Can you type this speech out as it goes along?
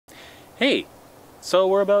Hey, so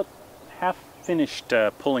we're about half finished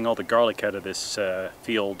pulling all the garlic out of this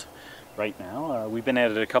field right now. We've been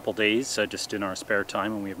at it a couple days just in our spare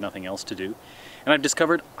time when we have nothing else to do. And I've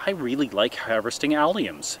discovered I really like harvesting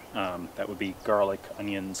alliums. That would be garlic,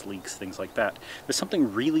 onions, leeks, things like that. There's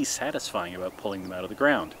something really satisfying about pulling them out of the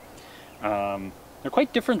ground. They're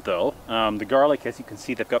quite different though. The garlic, as you can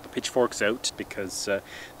see, they've got the pitchforks out because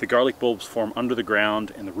the garlic bulbs form under the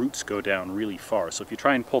ground and the roots go down really far. So if you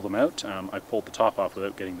try and pull them out, I've pulled the top off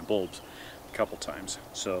without getting the bulbs a couple times.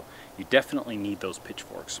 So you definitely need those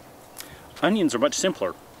pitchforks. Onions are much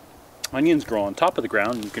simpler. Onions grow on top of the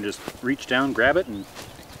ground and you can just reach down, grab it, and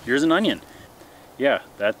here's an onion. Yeah,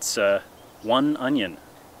 that's one onion.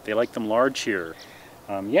 They like them large here.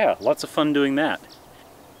 Yeah, lots of fun doing that.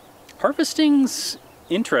 Harvesting's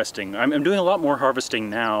interesting. I'm doing a lot more harvesting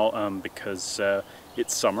now because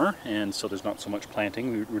it's summer and so there's not so much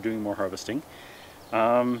planting. We're doing more harvesting.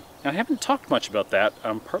 I haven't talked much about that,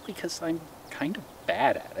 partly because I'm kind of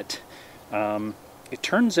bad at it. It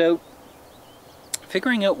turns out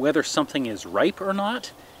figuring out whether something is ripe or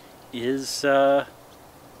not is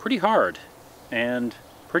pretty hard and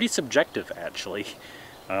pretty subjective, actually.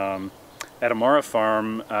 At Amara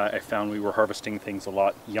Farm, I found we were harvesting things a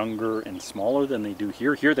lot younger and smaller than they do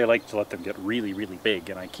here. Here they like to let them get really, really big,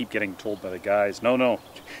 and I keep getting told by the guys, no,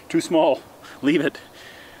 too small, leave it.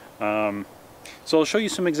 So I'll show you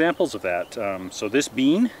some examples of that. So this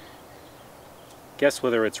bean, guess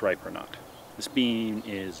whether it's ripe or not. This bean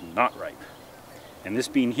is not ripe. And this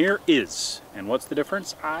bean here is. And what's the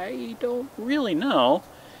difference? I don't really know.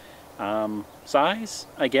 Size,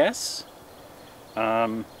 I guess.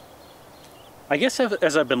 I guess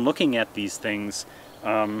as I've been looking at these things,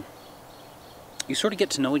 you sort of get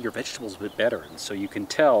to know your vegetables a bit better. And so you can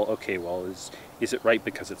tell, okay, well, is it ripe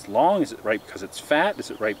because it's long? Is it ripe because it's fat? Is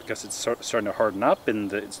it ripe because it's starting to harden up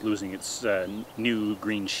and it's losing its new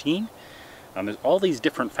green sheen? There's all these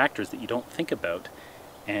different factors that you don't think about.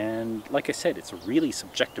 And like I said, it's a really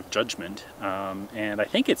subjective judgment. And I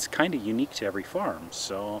think it's kind of unique to every farm.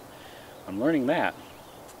 So I'm learning that.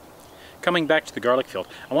 Coming back to the garlic field,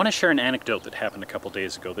 I want to share an anecdote that happened a couple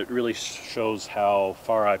days ago that really shows how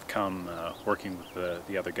far I've come working with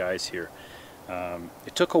the other guys here.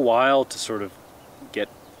 It took a while to sort of get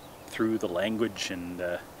through the language and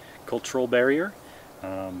cultural barrier,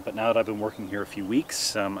 but now that I've been working here a few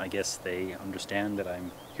weeks, I guess they understand that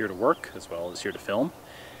I'm here to work as well as here to film.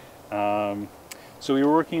 So we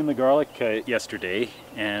were working in the garlic yesterday,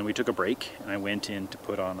 and we took a break, and I went in to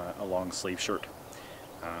put on a long sleeve shirt.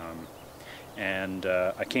 And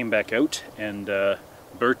I came back out, and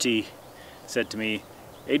Bertie said to me,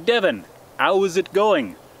 "Hey Devon, how is it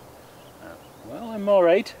going?" "Well, I'm all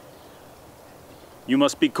right." "You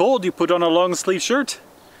must be cold, you put on a long sleeve shirt."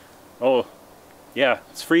 "Oh, yeah,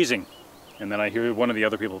 it's freezing." And then I hear one of the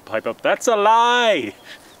other people pipe up, "That's a lie!"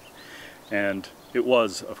 And it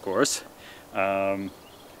was, of course.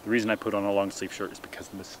 The reason I put on a long sleeve shirt is because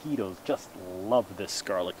the mosquitoes just love this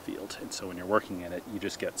garlic field, and so when you're working in it, you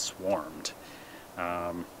just get swarmed.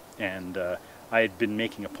 I had been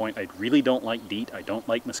making a point, I really don't like DEET, I don't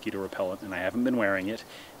like mosquito repellent, and I haven't been wearing it,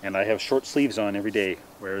 and I have short sleeves on every day,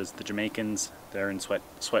 whereas the Jamaicans, they're in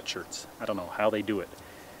sweatshirts. I don't know how they do it.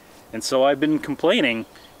 And so I've been complaining,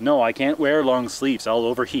 no, I can't wear long sleeves, I'll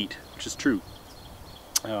overheat, which is true.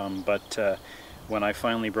 When I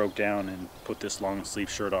finally broke down and put this long sleeve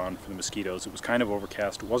shirt on for the mosquitoes, it was kind of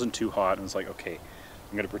overcast, it wasn't too hot, and I was like, okay,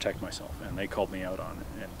 I'm going to protect myself, and they called me out on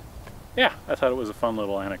it. And yeah, I thought it was a fun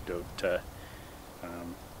little anecdote.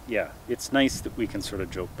 Yeah, it's nice that we can sort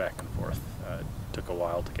of joke back and forth. It took a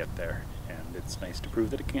while to get there, and it's nice to prove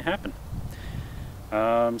that it can happen.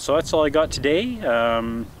 So that's all I got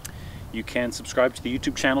today. You can subscribe to the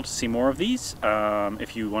YouTube channel to see more of these.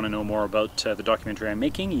 If you want to know more about the documentary I'm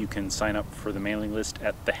making, you can sign up for the mailing list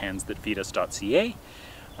at thehandsthatfeedus.ca,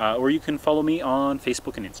 or you can follow me on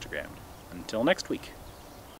Facebook and Instagram. Until next week.